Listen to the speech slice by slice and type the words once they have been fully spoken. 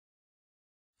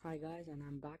Hi guys, and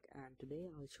I'm back, and today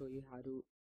I'll show you how to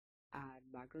add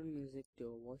background music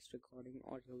to a voice recording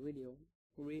or your video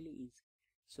really easy.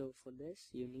 So for this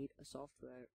you need a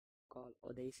software called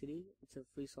Audacity. It's a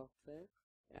free software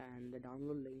and the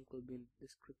download link will be in the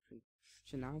description.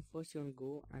 So now first you want to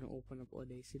go and open up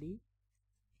Audacity,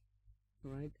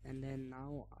 right? And then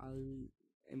now I'll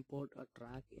import a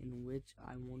track in which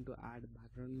I want to add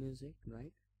background music,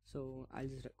 right? So I'll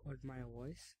just record my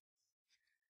voice.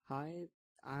 Hi,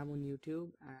 I'm on YouTube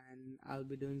and I'll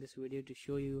be doing this video to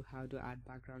show you how to add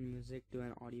background music to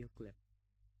an audio clip.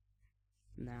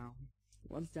 Now,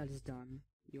 once that is done,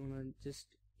 you want to just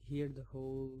hear the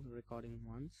whole recording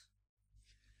once.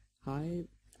 Hi,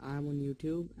 I'm on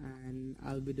YouTube and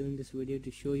I'll be doing this video to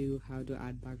show you how to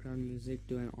add background music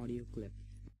to an audio clip.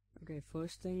 Okay,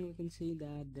 first thing we can see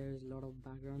that there's a lot of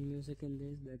background music in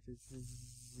this, that is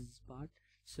this part.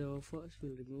 So first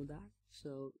we'll remove that.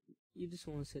 So you just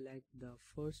want to select the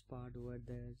first part where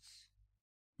there's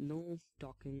no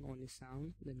talking, only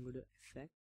sound, then go to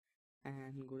effect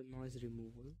and go to noise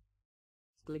removal,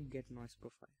 click get noise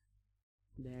profile,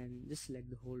 then just select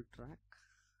the whole track,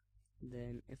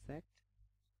 then effect,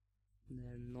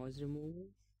 then noise removal,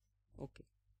 okay,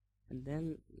 and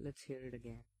then let's hear it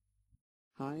again.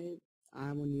 Hi,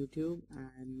 I'm on YouTube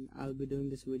and I'll be doing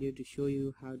this video to show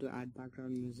you how to add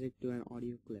background music to an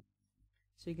audio clip.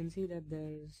 So you can see that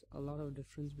there's a lot of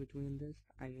difference between this,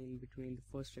 between the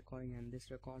first recording and this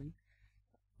recording.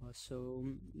 So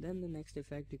then the next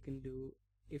effect you can do,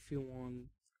 if you want,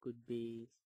 could be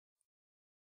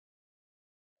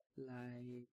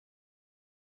like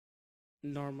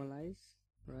normalize,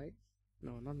 right?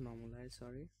 No, not normalize,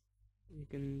 sorry. You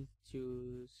can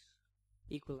choose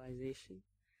equalization,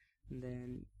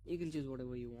 then you can choose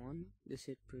whatever you want. Just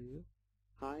hit preview.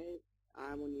 Hi,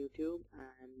 I'm on YouTube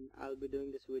and I'll be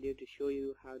doing this video to show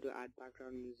you how to add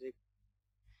background music.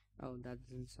 Oh, that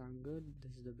doesn't sound good.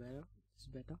 This is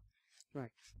better.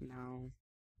 Right, now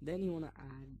then you want to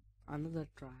add another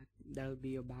track that will be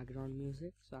your background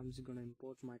music. So I'm just going to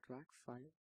import my track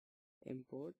file,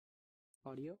 import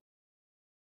audio,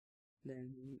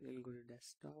 then we'll go to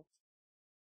desktop.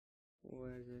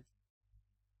 Where is it?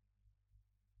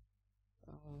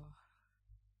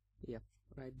 Yep,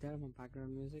 right there, my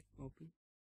background music, open.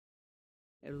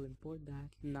 It will import that.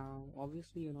 Now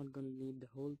obviously you're not going to need the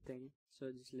whole thing, so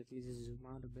let me just zoom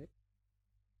out a bit.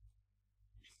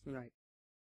 Right,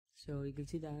 so you can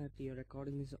see that your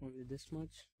recording is only this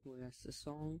much, whereas the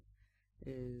song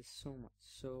is so much.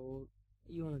 So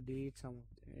you want to delete some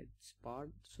of its part.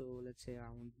 So let's say I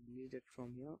want to delete it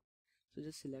from here, so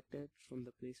just select it from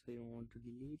the place where you want to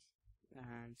delete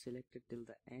and select it till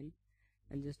the end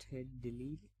and just hit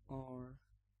delete or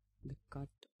the cut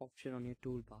option on your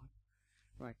toolbar.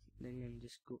 Right, then you can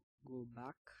just go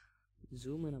back,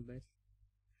 zoom in a bit,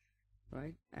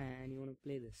 right, and you want to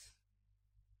play this.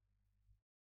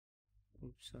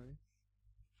 Oops, sorry.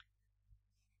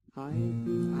 Hi,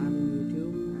 I'm on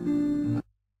YouTube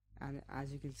and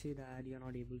as you can see that you're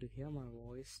not able to hear my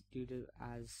voice due to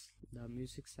as the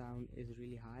music sound is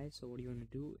really high. So what you want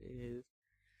to do is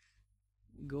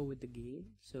go with the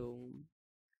gain. So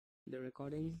the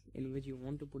recording in which you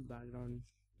want to put background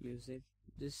music,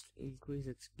 just increase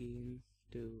its gain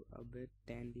to a bit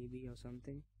 10 dB or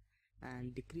something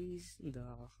and decrease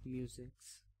the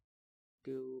musics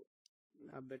to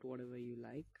a bit whatever you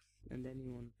like, and then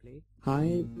you want to play.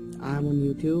 Hi, I'm on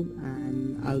YouTube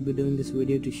and I'll be doing this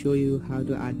video to show you how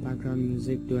to add background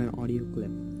music to an audio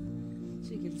clip.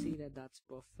 So you can see that that's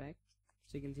perfect.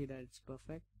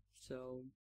 So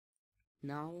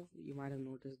now you might have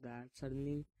noticed that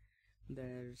suddenly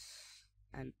there's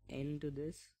an end to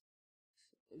this.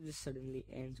 This suddenly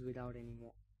ends without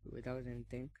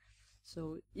anything.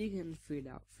 So you can fade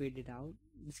it out.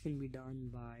 This can be done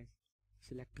by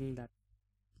selecting that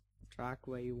track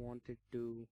where you want it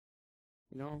to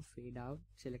fade out,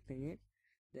 selecting it,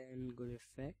 then go to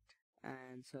effect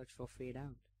and search for fade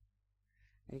out,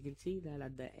 and you can see that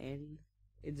at the end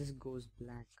it just goes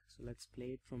blank. So let's play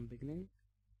it from beginning.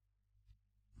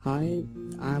 Hi,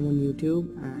 I'm on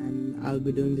YouTube and I'll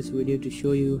be doing this video to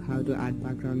show you how to add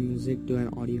background music to an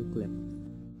audio clip.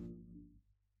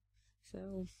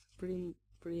 So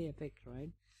pretty epic,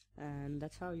 right? And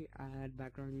that's how you add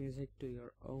background music to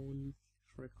your own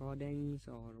recordings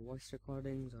or voice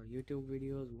recordings or YouTube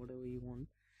videos, whatever you want.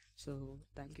 So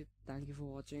thank you for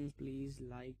watching. Please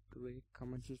like, rate,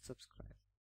 comment and subscribe.